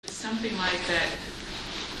something like that.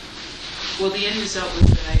 Well, the end result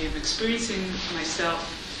was that I am experiencing myself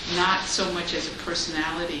not so much as a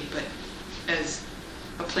personality, but as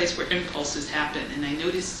a place where impulses happen. And I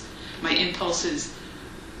notice my impulses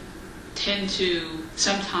tend to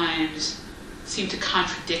sometimes seem to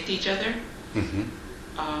contradict each other,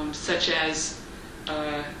 such as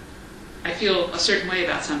I feel a certain way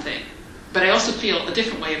about something, but I also feel a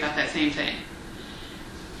different way about that same thing.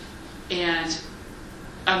 And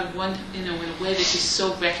in a way this is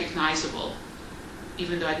so recognizable,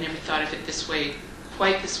 even though I'd never thought of it this way,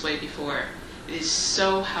 quite this way before. It is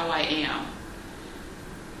so how I am.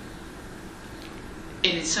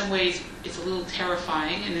 And in some ways it's a little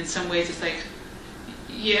terrifying, and in some ways it's like,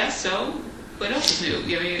 yeah, so what else is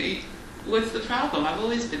new? What's the problem? I've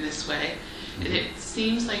always been this way. And it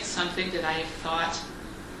seems like something that I have thought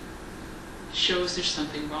shows there's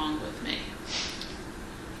something wrong with me.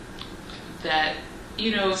 That,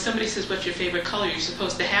 somebody says, what's your favorite color? You're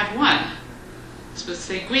supposed to have one. You're supposed to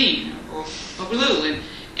say green or blue.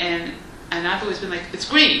 And I've always been like, it's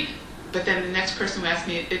green. But then the next person will ask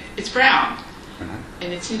me, it's brown.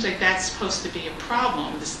 And it seems like that's supposed to be a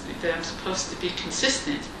problem, that I'm supposed to be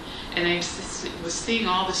consistent. And I was seeing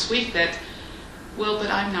all this week that, well, but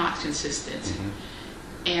I'm not consistent.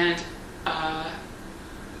 And,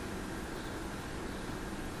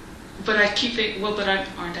 but I keep thinking, well, but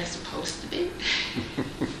aren't I supposed to be?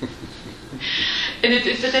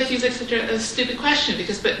 But that seems like such a stupid question,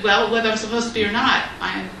 because, whether I'm supposed to be or not,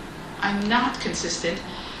 I'm not consistent.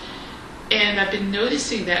 And I've been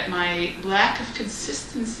noticing that my lack of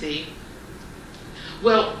consistency,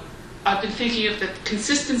 I've been thinking of that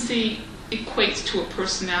consistency equates to a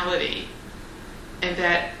personality, and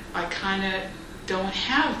that I kind of don't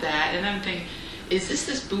have that. And I'm thinking, is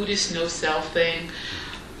this Buddhist no-self thing?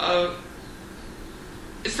 So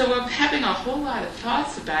I'm having a whole lot of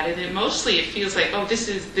thoughts about it, and mostly it feels like, oh, this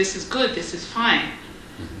is good, this is fine.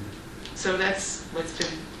 So that's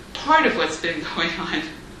part of what's been going on.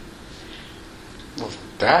 Well,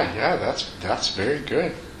 that's very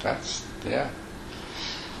good.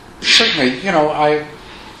 Certainly,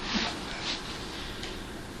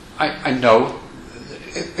 I know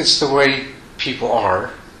it's the way people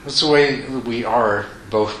are. It's the way we are,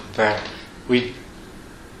 both that we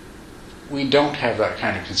don't have that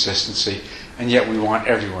kind of consistency, and yet we want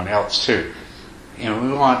everyone else to.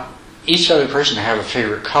 We want each other person to have a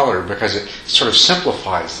favorite color, because it sort of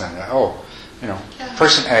simplifies them.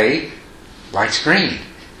 Person A likes green,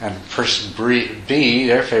 and person B,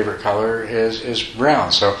 their favorite color is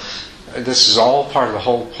brown. So this is all part of the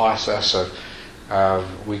whole process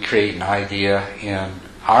of we create an idea in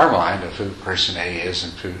our mind of who person A is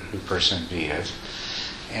and who person B is.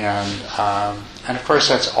 And of course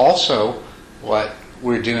that's also what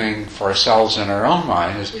we're doing for ourselves in our own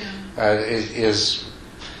mind is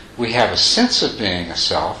we have a sense of being a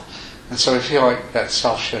self, and so we feel like that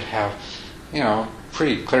self should have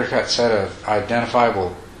pretty clear-cut set of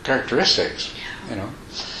identifiable characteristics,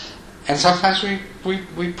 and sometimes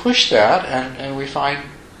we push that and we find,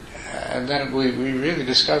 and then we really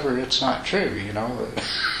discover it's not true,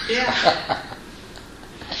 Yeah.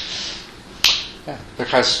 Yeah,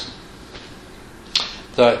 because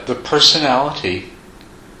the personality,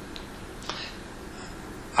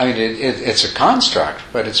 it's a construct,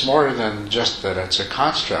 but it's more than just that it's a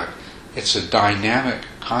construct. It's a dynamic,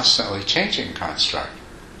 constantly changing construct.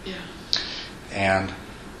 Yeah. And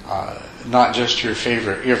not just your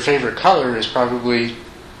favorite color is probably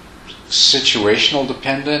situational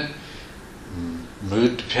dependent,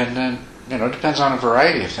 mood dependent. It depends on a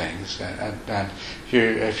variety of things. And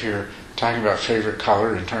if you're talking about favorite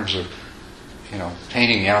color in terms of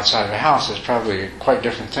painting the outside of a house, it's probably a quite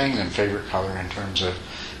different thing than favorite color in terms of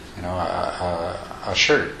a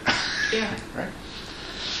shirt. Yeah. Right.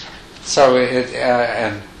 So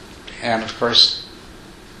and of course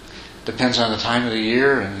depends on the time of the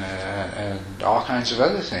year and all kinds of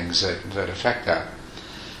other things that affect that.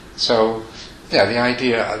 So the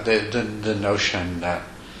idea, the notion that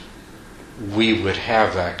we would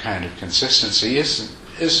have that kind of consistency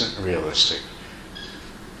isn't realistic.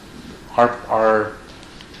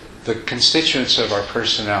 The constituents of our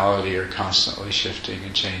personality are constantly shifting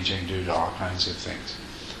and changing due to all kinds of things.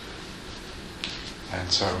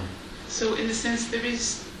 And so in a sense there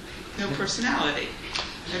is no personality.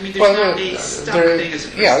 There's not a stuck thing as a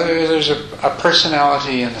personality. Yeah, there's a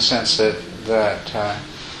personality in the sense that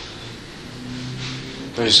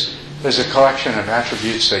there's a collection of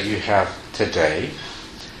attributes that you have today,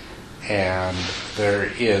 and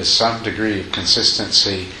there is some degree of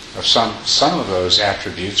consistency of some of those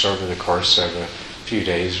attributes over the course of a few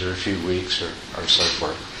days or a few weeks or so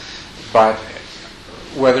forth. but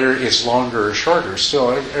whether it's longer or shorter,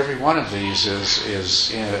 still every one of these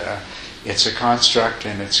is it's a construct,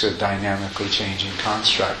 and it's a dynamically changing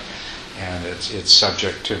construct, and it's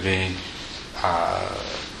subject to being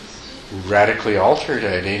radically altered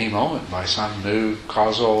at any moment by some new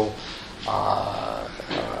causal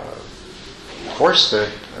force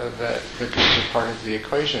that becomes a part of the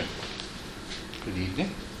equation. Good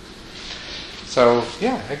evening. So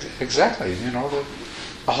yeah, exactly.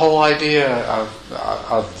 The whole idea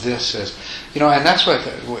of this is, and that's what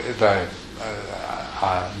the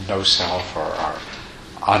no self or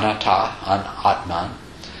anatta, atman,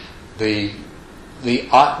 the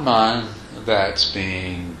atman that's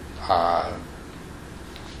being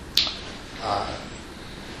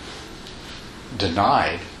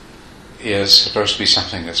denied is supposed to be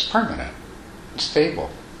something that's permanent, stable,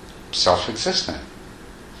 self-existent.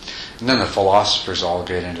 And then the philosophers all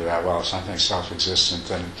get into that. Well, if something's self-existent,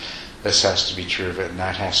 then this has to be true of it, and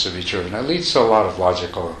that has to be true of it. And it leads to a lot of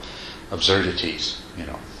logical absurdities,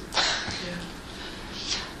 Yeah.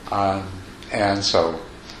 And so,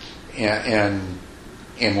 in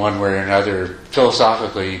one way or another,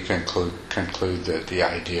 philosophically, you conclude that the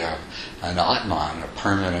idea of an atman, a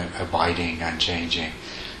permanent, abiding, unchanging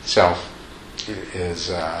self, is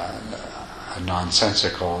a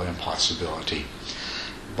nonsensical impossibility.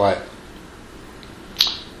 But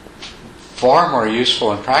far more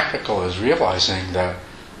useful and practical is realizing that,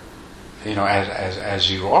 as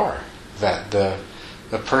you are, that the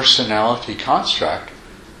personality construct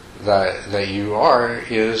that you are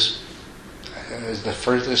is the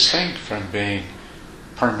furthest thing from being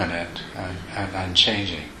permanent and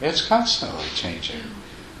unchanging. It's constantly changing.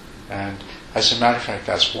 And as a matter of fact,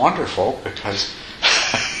 that's wonderful, because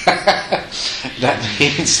that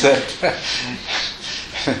means that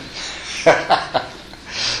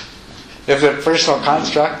if the personal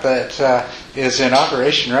construct that is in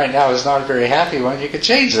operation right now is not a very happy one, you could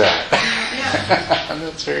change that. Yeah.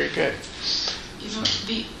 That's very good.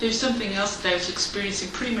 There's something else that I was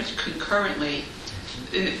experiencing pretty much concurrently,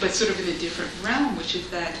 but sort of in a different realm, which is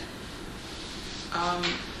that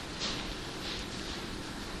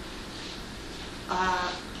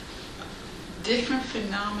different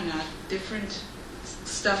phenomena, different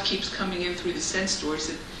stuff keeps coming in through the sense doors,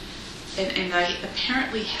 and I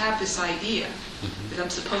apparently have this idea that I'm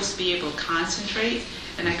supposed to be able to concentrate,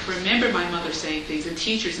 and I can remember my mother saying things, and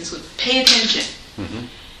teachers, and so pay attention. Mm-hmm.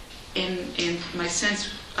 And my sense,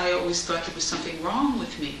 I always thought there was something wrong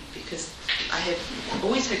with me, because I had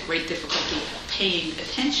always had great difficulty paying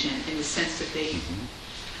attention, in the sense that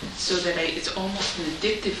so that it's almost an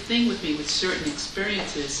addictive thing with me with certain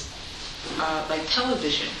experiences, like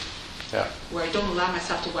television, where I don't allow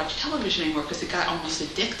myself to watch television anymore because it got almost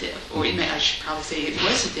addictive, or I should probably say it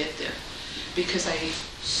was addictive, because I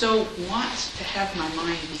so want to have my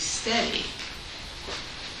mind be steady.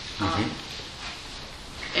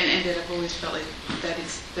 And that I've always felt like that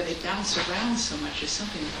they bounce around so much. There's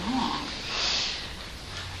something wrong.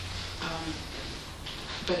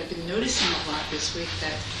 But I've been noticing a lot this week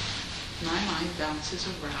that my mind bounces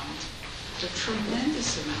around a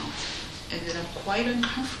tremendous amount, and that I'm quite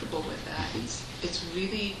uncomfortable with that. It's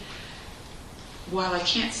really, while I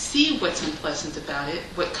can't see what's unpleasant about it,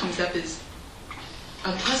 what comes up is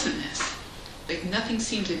unpleasantness. Like nothing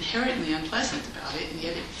seems inherently unpleasant about it, and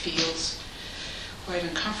yet it feels quite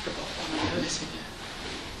uncomfortable when I'm noticing it.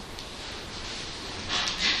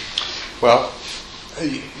 Well,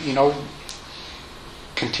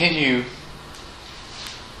 continue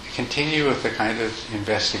with the kind of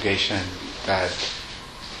investigation that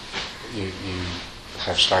you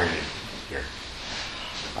have started here.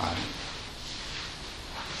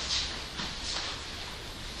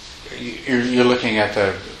 You're looking at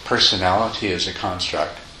the personality as a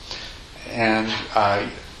construct, and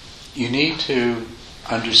you need to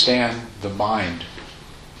understand the mind.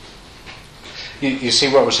 You see,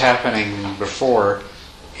 what was happening before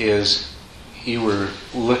is you were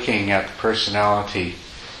looking at the personality,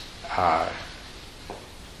 that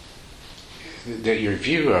your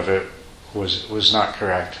view of it was not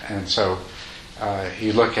correct, and so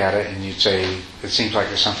you look at it and you'd say, it seems like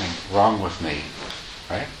there's something wrong with me,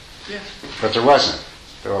 right? Yeah. But there wasn't.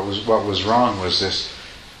 What was wrong was this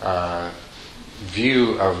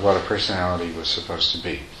view of what a personality was supposed to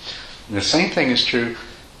be. And the same thing is true.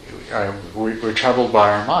 We're troubled by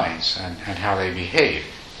our minds and how they behave.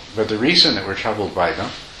 But the reason that we're troubled by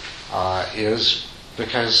them is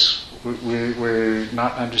because we're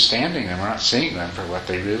not understanding them, we're not seeing them for what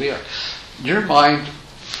they really are. Your mind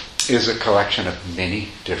is a collection of many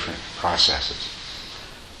different processes.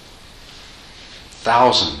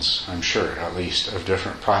 thousands, I'm sure, at least, of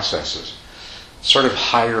different processes, sort of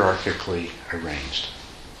hierarchically arranged.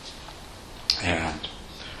 And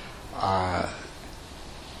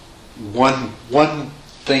one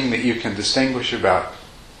thing that you can distinguish about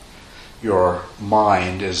your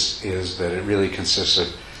mind is that it really consists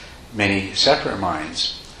of many separate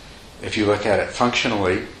minds. If you look at it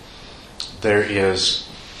functionally, there is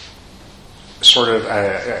sort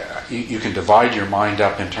of you can divide your mind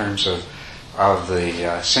up in terms of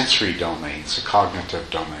the sensory domains, the cognitive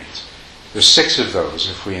domains. There's 6 of those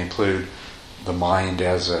if we include the mind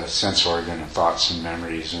as a sense organ and thoughts and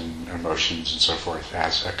memories and emotions and so forth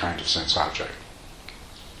as a kind of sense object.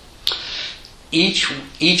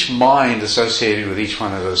 Each mind associated with each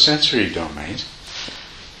one of those sensory domains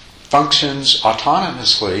functions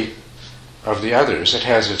autonomously of the others. It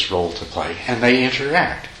has its role to play, and they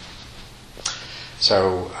interact.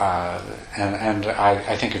 So, and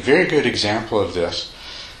I think a very good example of this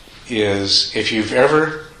is if you've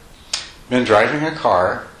ever been driving a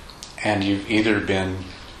car and you've either been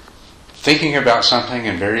thinking about something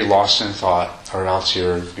and very lost in thought, or else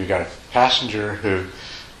you've got a passenger who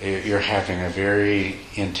you're having a very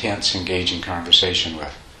intense, engaging conversation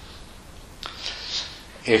with.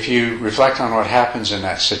 If you reflect on what happens in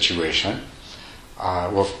that situation,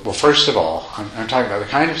 well, first of all, I'm talking about the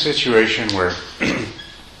kind of situation where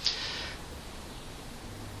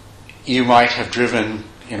you might have driven,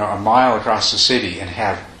 a mile across the city and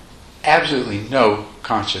have absolutely no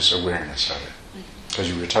conscious awareness of it because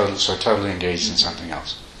you were totally engaged in something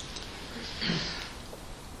else.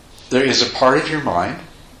 There is a part of your mind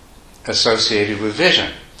associated with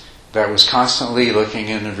vision that was constantly looking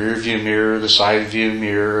in the rear view mirror, the side view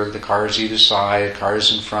mirror, the cars either side,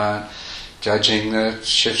 cars in front, judging the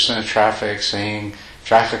shifts in the traffic, seeing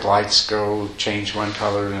traffic lights go, change one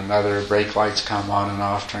color to another, brake lights come on and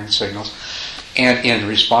off, turn signals. And in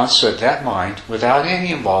response to that mind, without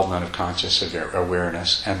any involvement of conscious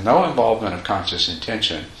awareness and no involvement of conscious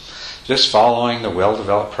intention, just following the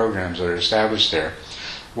well-developed programs that are established there,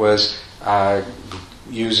 was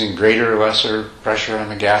using greater or lesser pressure on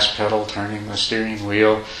the gas pedal, turning the steering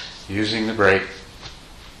wheel, using the brake.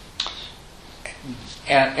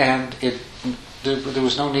 And there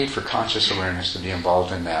was no need for conscious awareness to be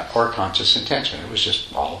involved in that, or conscious intention. It was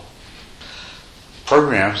just all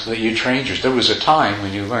programs that you trained yourself. There was a time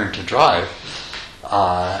when you learned to drive,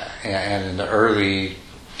 and in the early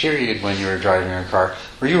period when you were driving a car,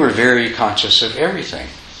 where you were very conscious of everything.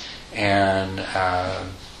 And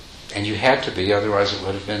you had to be, otherwise it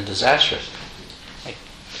would have been disastrous.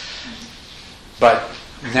 But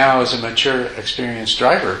now, as a mature, experienced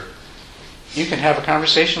driver, you can have a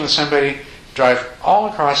conversation with somebody, drive all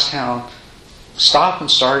across town, stop and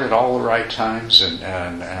start at all the right times,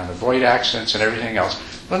 and avoid accidents and everything else,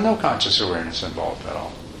 with no conscious awareness involved at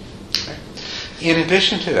all. Okay? In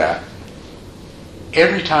addition to that,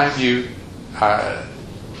 every time you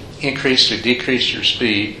increased or decreased your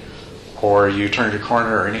speed, or you turned a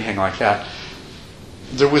corner or anything like that,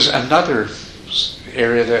 there was another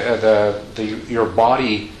area that your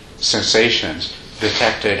body sensations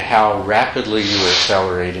detected how rapidly you were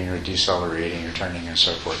accelerating or decelerating or turning and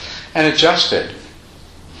so forth, and adjusted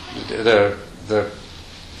the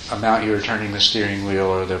amount you were turning the steering wheel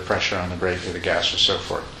or the pressure on the brake or the gas or so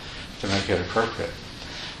forth to make it appropriate.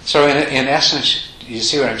 So in essence, you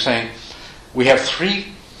see what I'm saying? We have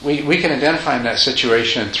we can identify in that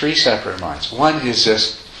situation 3 separate minds. One is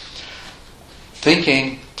this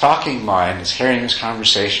thinking, talking mind, is hearing this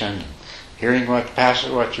conversation, hearing what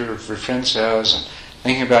your friend says, and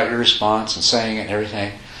thinking about your response and saying it and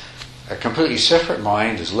everything. A completely separate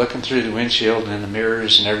mind is looking through the windshield and in the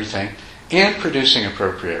mirrors and everything, and producing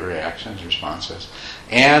appropriate reactions, responses.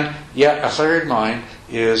 And yet a third mind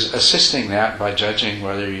is assisting that by judging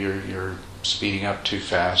whether you're speeding up too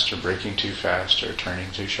fast or braking too fast or turning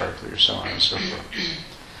too sharply or so on and so forth.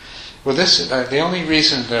 Well, the only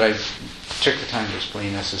reason that I took the time to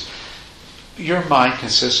explain this is your mind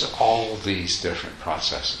consists of all of these different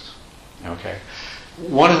processes. Okay?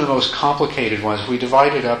 One of the most complicated ones, we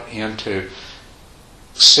divided up into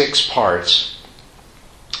 6 parts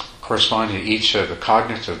corresponding to each of the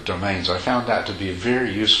cognitive domains. I found that to be a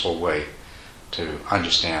very useful way to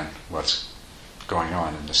understand what's going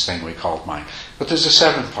on in this thing we called mind. But there's a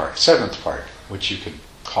 7th part, which you could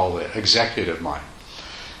call the executive mind.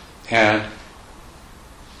 And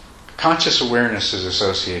conscious awareness is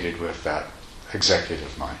associated with that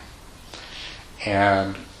executive mind.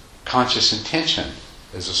 And conscious intention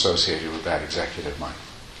is associated with that executive mind.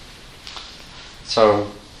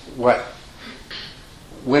 So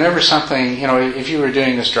whenever something, if you were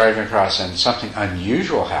doing this driving across and something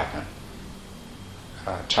unusual happened,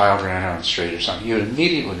 a child ran out on the street or something, you would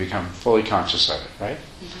immediately become fully conscious of it, right?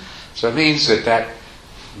 Mm-hmm. So it means that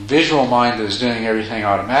visual mind that is doing everything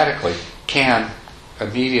automatically can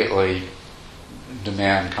immediately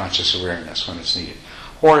demand conscious awareness when it's needed.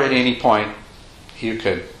 Or at any point, you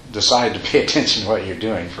could decide to pay attention to what you're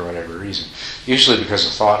doing for whatever reason. Usually because a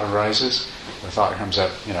thought arises, the thought comes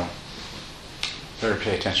up, better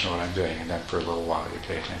pay attention to what I'm doing, and then for a little while you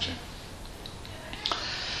pay attention.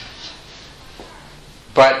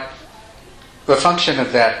 But the function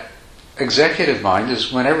of that executive mind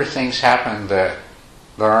is whenever things happen that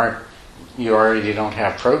you already don't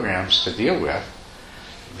have programs to deal with,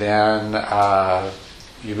 then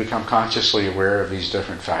you become consciously aware of these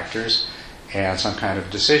different factors and some kind of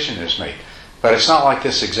decision is made. But it's not like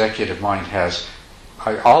this executive mind has,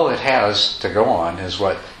 all it has to go on is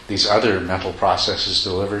what these other mental processes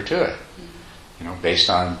deliver to it, based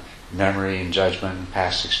on memory and judgment and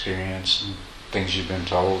past experience and things you've been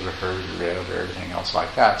told or heard or read or everything else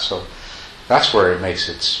like that. So that's where it makes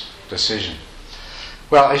its decision.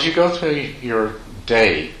 Well, as you go through your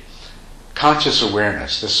day, conscious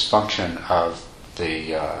awareness, this function of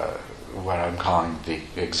the what I'm calling the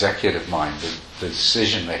executive mind, the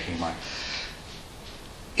decision-making mind,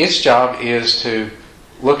 its job is to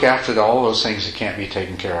look after all those things that can't be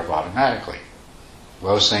taken care of automatically.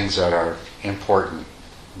 Those things that are important,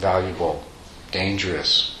 valuable,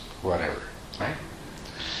 dangerous, whatever, right?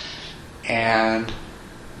 And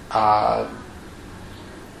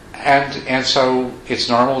so it's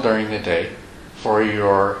normal during the day for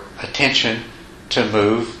your attention to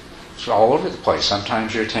move all over the place.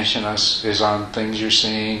 Sometimes your attention is on things you're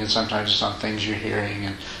seeing, and sometimes it's on things you're hearing,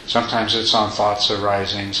 and sometimes it's on thoughts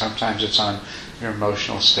arising, sometimes it's on your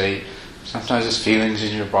emotional state, sometimes it's feelings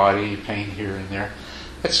in your body, pain here and there.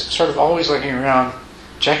 It's sort of always looking around,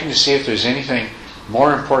 checking to see if there's anything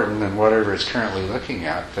more important than whatever it's currently looking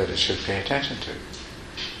at that it should pay attention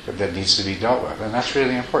to, that needs to be dealt with. And that's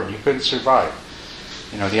really important. You couldn't survive.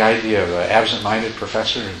 The idea of an absent-minded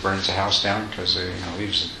professor who burns a house down because he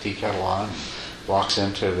leaves the tea kettle on and walks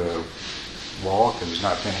into the wall because he's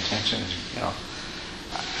not paying attention.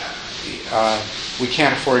 We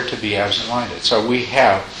can't afford to be absent-minded. So we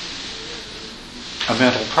have a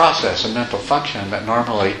mental process, a mental function that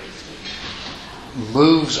normally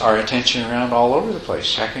moves our attention around all over the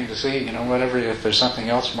place, checking to see, whatever, if there's something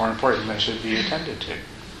else more important that should be attended to.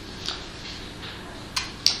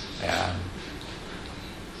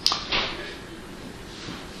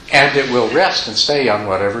 And it will rest and stay on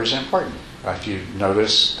whatever is important. If you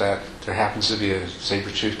notice that there happens to be a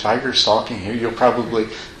saber-toothed tiger stalking you,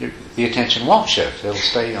 the attention won't shift. It'll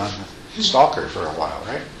stay on the stalker for a while,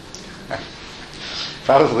 right?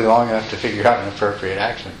 Probably long enough to figure out an appropriate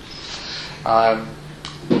action.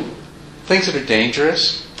 Things that are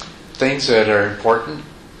dangerous, things that are important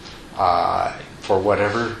for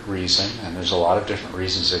whatever reason, and there's a lot of different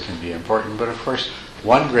reasons that can be important, but of course,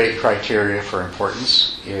 one great criteria for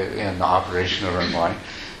importance in the operation of our mind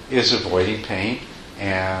is avoiding pain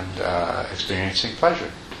and experiencing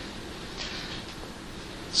pleasure.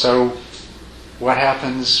 So what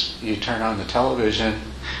happens? You turn on the television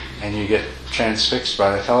and you get transfixed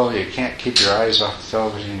by the television. You can't keep your eyes off the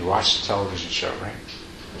television. You watch the television show, right?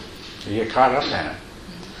 You get caught up in it.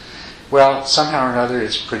 Well, somehow or another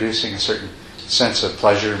it's producing a certain sense of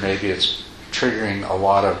pleasure. Maybe it's triggering a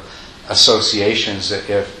lot of associations that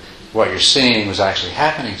if what you're seeing was actually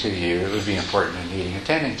happening to you, it would be important and needing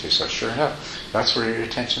attending to. So sure enough, that's where your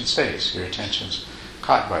attention stays. Your attention's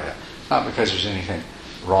caught by that. Not because there's anything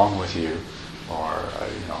wrong with you, or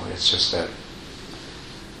it's just that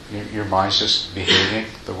your mind's just behaving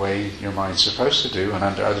the way your mind's supposed to do, and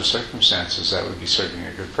under other circumstances that would be serving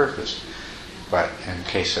a good purpose. But in the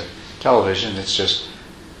case of television, it's just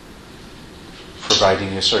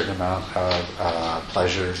providing a certain amount of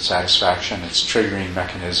pleasure, satisfaction. It's triggering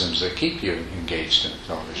mechanisms that keep you engaged in a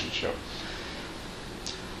television show.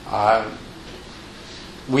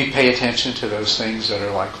 We pay attention to those things that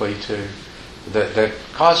are likely to, that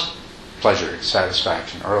cause pleasure,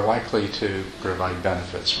 satisfaction, or are likely to provide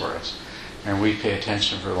benefits for us. And we pay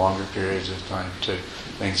attention for longer periods of time to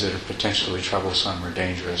things that are potentially troublesome or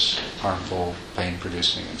dangerous, harmful,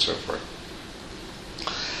 pain-producing, and so forth.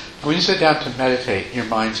 When you sit down to meditate, your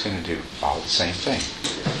mind's going to do all the same thing.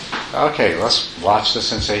 Okay, let's watch the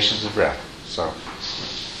sensations of breath. So,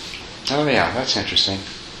 oh yeah, that's interesting.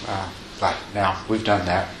 But now we've done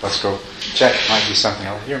that. Let's go check. Might be something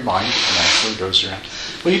else. Your mind naturally goes around.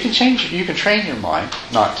 Well, you can train your mind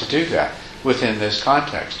not to do that within this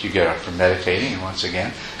context. You get up from meditating, and once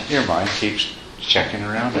again, your mind keeps checking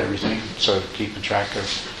around everything, so keeping track of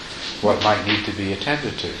what might need to be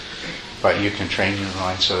attended to. but you can train your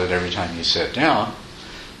mind so that every time you sit down,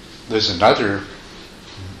 there's another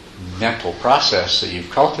mental process that you've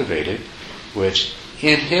cultivated which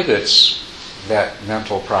inhibits that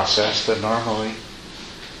mental process that normally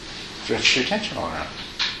drifts your attention all around.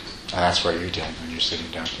 And that's what you're doing when you're sitting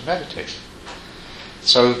down to meditate.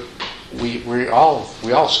 So we all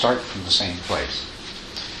start from the same place.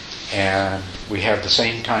 And we have the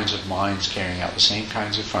same kinds of minds carrying out the same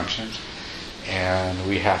kinds of functions. And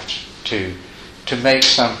we have to make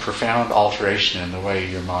some profound alteration in the way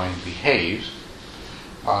your mind behaves.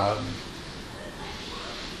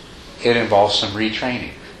 It involves some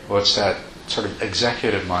retraining. What's that sort of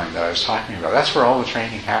executive mind that I was talking about? That's where all the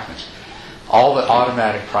training happens. All the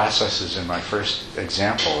automatic processes in my first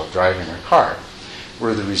example of driving a car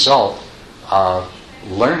were the result of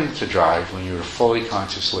learning to drive when you were fully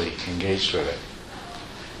consciously engaged with it.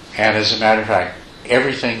 And as a matter of fact,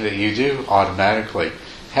 everything that you do automatically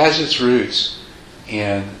has its roots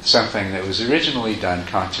in something that was originally done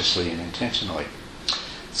consciously and intentionally.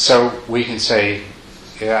 So we can say,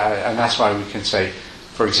 and that's why we can say,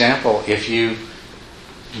 for example, if you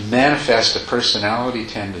manifest a personality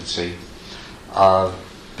tendency of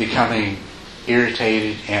becoming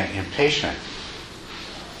irritated and impatient,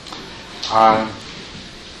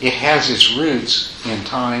 it has its roots in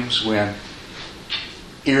times when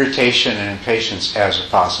irritation and impatience as a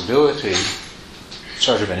possibility,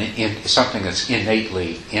 sort of something that's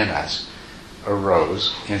innately in us,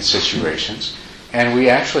 arose in situations, and we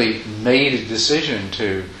actually made a decision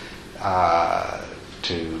to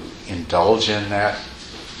indulge in that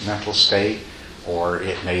mental state, or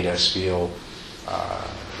it made us feel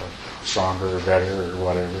stronger or better or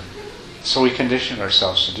whatever. So we conditioned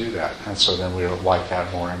ourselves to do that, and so then we were like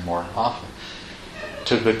that more and more often.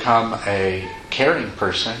 To become a caring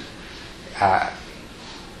person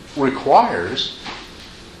requires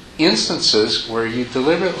instances where you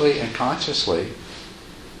deliberately and consciously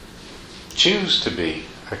choose to be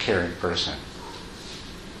a caring person.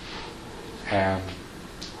 And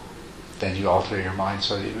then you alter your mind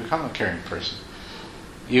so that you become a caring person.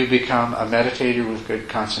 You become a meditator with good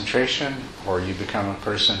concentration, or you become a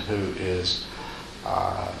person who is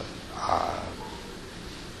a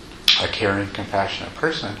caring, compassionate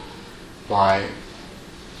person by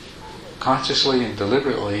consciously and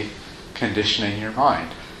deliberately conditioning your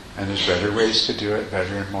mind. And there's better ways to do it,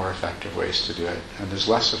 better and more effective ways to do it, and there's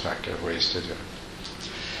less effective ways to do it.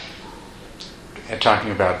 And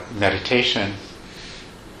talking about meditation,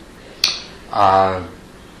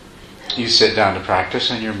 you sit down to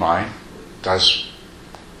practice and your mind does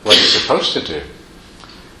what it's supposed to do,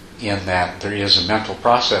 in that there is a mental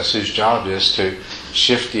process whose job is to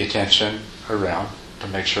shift the attention around to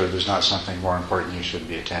make sure there's not something more important you should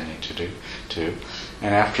be attending to.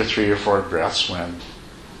 And after 3 or 4 breaths, when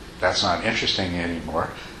that's not interesting anymore,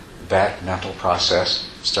 that mental process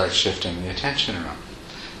starts shifting the attention around.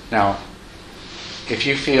 Now, if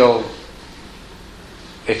you feel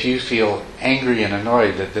angry and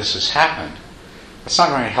annoyed that this has happened, it's not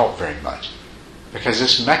going to help very much. Because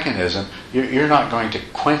this mechanism, you're not going to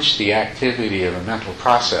quench the activity of a mental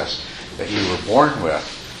process that you were born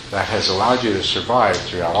with that has allowed you to survive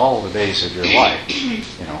throughout all the days of your life,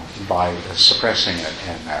 by suppressing it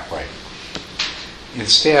in that way.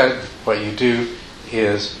 Instead, what you do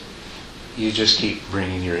is you just keep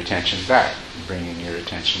bringing your attention back.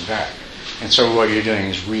 And so what you're doing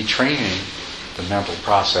is retraining the mental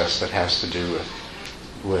process that has to do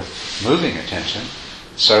with moving attention,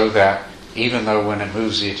 so that even though when it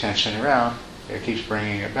moves the attention around, it keeps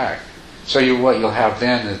bringing it back. So what you'll have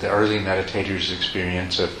then is the early meditator's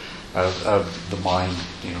experience of the mind,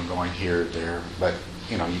 going here, there, but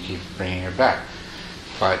you keep bringing it back.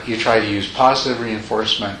 But you try to use positive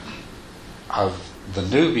reinforcement of the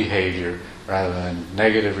new behavior rather than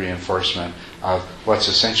negative reinforcement of what's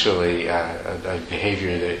essentially a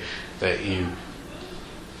behavior that you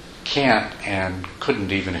can't and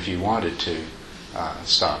couldn't, even if you wanted to,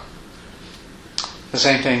 stop. The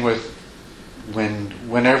same thing with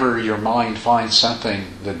whenever your mind finds something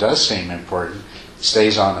that does seem important,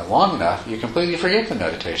 stays on it long enough, you completely forget the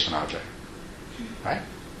meditation object. Right?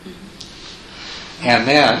 And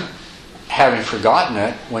then, having forgotten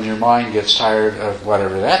it, when your mind gets tired of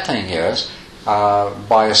whatever that thing is,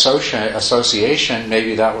 by association,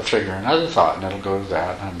 maybe that will trigger another thought, and it'll go to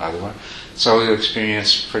that and another one. So you'll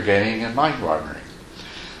experience forgetting and mind-wandering.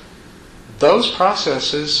 Those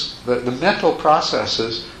processes, the mental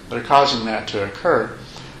processes that are causing that to occur,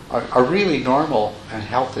 are really normal and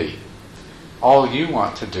healthy. All you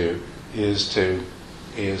want to do is to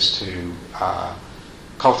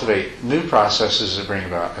cultivate new processes that bring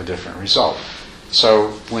about a different result. So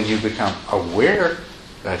when you become aware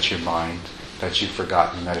that that you've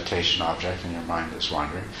forgotten the meditation object and your mind is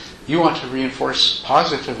wandering, you want to reinforce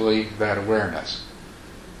positively that awareness.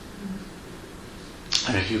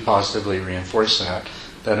 And if you positively reinforce that,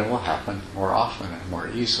 then it will happen more often and more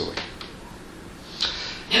easily.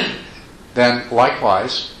 Then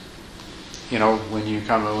likewise, when you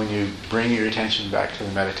bring your attention back to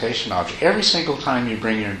the meditation object, every single time you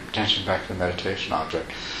bring your attention back to the meditation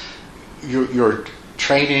object, you're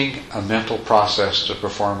training a mental process to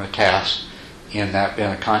perform a task in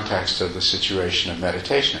a context of the situation of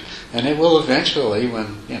meditation. And it will eventually,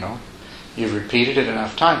 when you've repeated it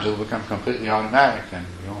enough times, it will become completely automatic and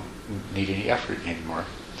you don't need any effort anymore.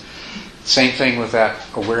 Same thing with that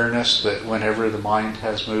awareness that whenever the mind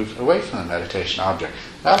has moved away from the meditation object,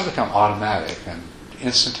 that will become automatic and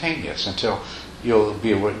instantaneous until you'll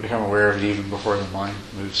become aware of it even before the mind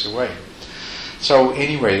moves away. So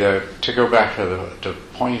anyway, to go back to the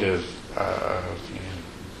point of,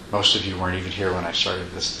 most of you weren't even here when I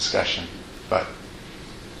started this discussion, but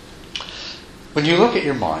when you look at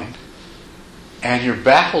your mind and you're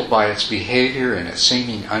baffled by its behavior and its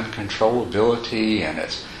seeming uncontrollability and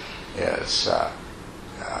its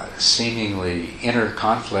seemingly inner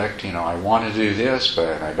conflict, I want to do this,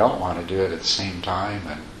 but I don't want to do it at the same time,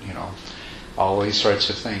 and all these sorts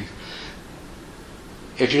of things.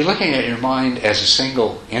 If you're looking at your mind as a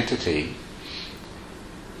single entity,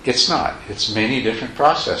 it's not. It's many different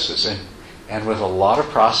processes, and with a lot of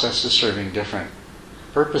processes serving different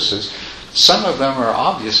purposes, some of them are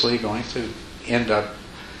obviously going to end up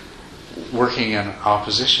working in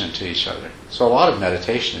opposition to each other. So a lot of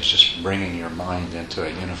meditation is just bringing your mind into a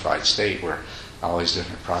unified state where all these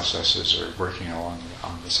different processes are working along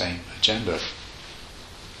on the same agenda.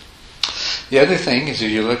 The other thing is,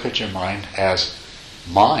 if you look at your mind as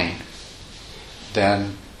mind,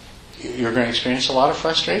 then you're going to experience a lot of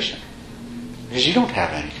frustration because you don't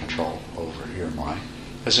have any control over your mind.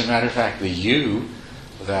 As a matter of fact, the you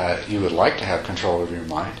that you would like to have control over your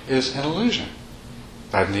mind is an illusion.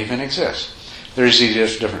 It doesn't even exist. There's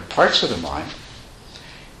these different parts of the mind.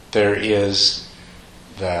 There is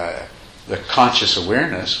the conscious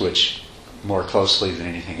awareness, which more closely than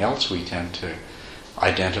anything else we tend to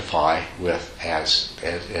identify with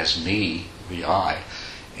as me, the I.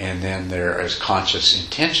 And then there is conscious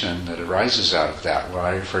intention that arises out of that, what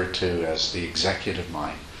I refer to as the executive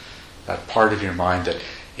mind. That part of your mind that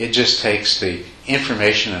it just takes the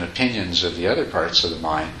information and opinions of the other parts of the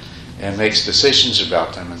mind and makes decisions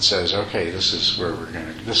about them and says, okay, this is what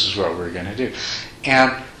we're going to do.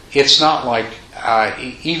 And it's not like,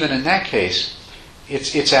 even in that case,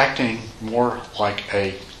 it's acting more like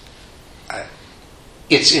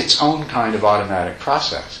it's its own kind of automatic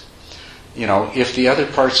process. If the other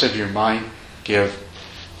parts of your mind give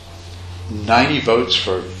 90 votes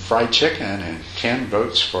for fried chicken and 10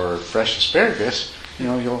 votes for fresh asparagus,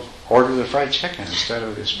 you'll order the fried chicken instead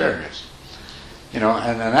of the asparagus. And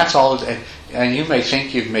that's all. And you may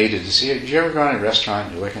think you've made a decision. Did you ever go in a restaurant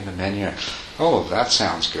and you look at the menu and, oh, that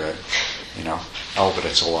sounds good. Oh, but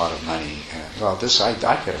it's a lot of money. Well,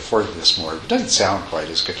 I could afford this more. It doesn't sound quite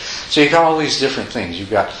as good. So you've got all these different things. You've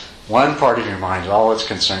got one part of your mind, all it's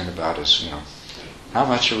concerned about is, how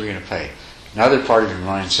much are we going to pay? Another part of your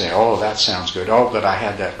mind saying, oh, that sounds good. Oh, but I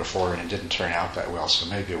had that before and it didn't turn out that well, so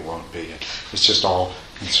maybe it won't be. It's just all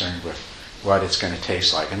concerned with what it's going to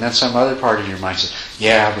taste like. And then some other part of your mind says,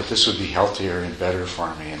 yeah, but this would be healthier and better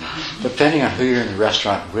for me. And depending on who you're in the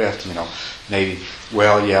restaurant with, maybe,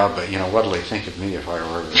 well, yeah, but, what'll they think of me if I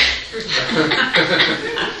order it?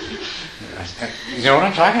 You know what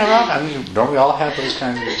I'm talking about? I mean, don't we all have those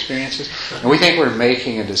kinds of experiences? And we think we're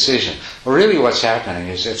making a decision. Well, really what's happening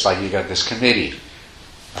is it's like you got this committee.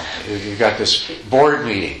 You've got this board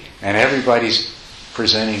meeting, and everybody's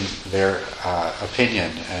presenting their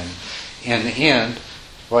opinion. And in the end,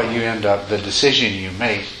 what you end up, the decision you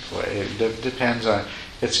make, it depends on,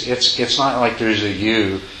 it's not like there's a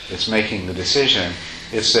you that's making the decision.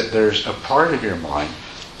 It's that there's a part of your mind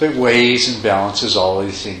that weighs and balances all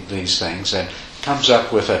these things and comes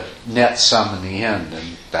up with a net sum in the end,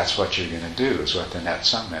 and that's what you're going to do, is what the net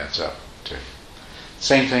sum adds up to.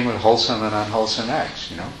 Same thing with wholesome and unwholesome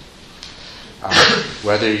acts,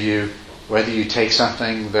 whether you take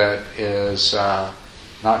something that is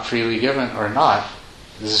not freely given or not,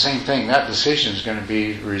 it's the same thing. That decision is going to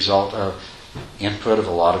be the result of input of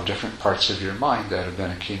a lot of different parts of your mind that have been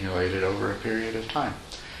accumulated over a period of time.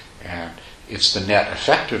 And it's the net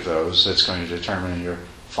effect of those that's going to determine your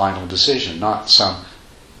final decision, not some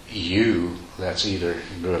you that's either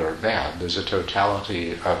good or bad. There's a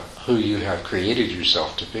totality of who you have created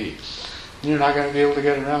yourself to be. And you're not going to be able to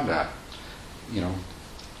get around that.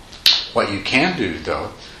 what you can do,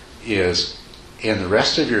 though, is in the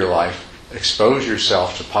rest of your life, expose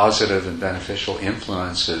yourself to positive and beneficial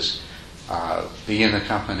influences. Be in the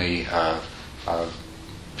company of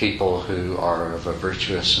people who are of a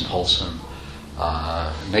virtuous and wholesome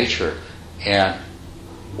nature. And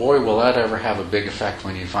boy, will that ever have a big effect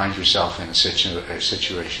when you find yourself in a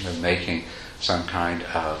situation of making some kind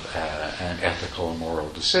of an ethical and moral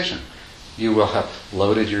decision. You will have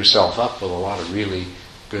loaded yourself up with a lot of really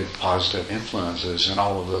good positive influences, and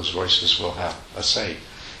all of those voices will have a say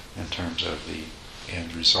in terms of the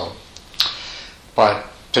end result. But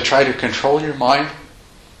to try to control your mind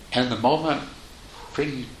in the moment,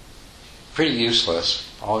 pretty useless.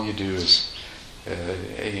 All you do is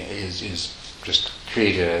just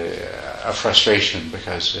create a frustration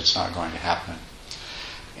because it's not going to happen.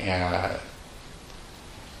 And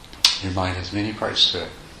your mind has many parts to it,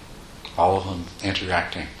 all of them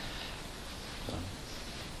interacting. So,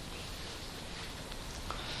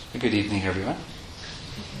 good evening, everyone.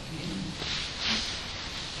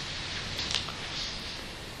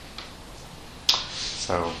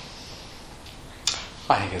 So,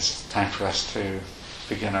 I think it's time for us to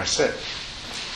begin our sit.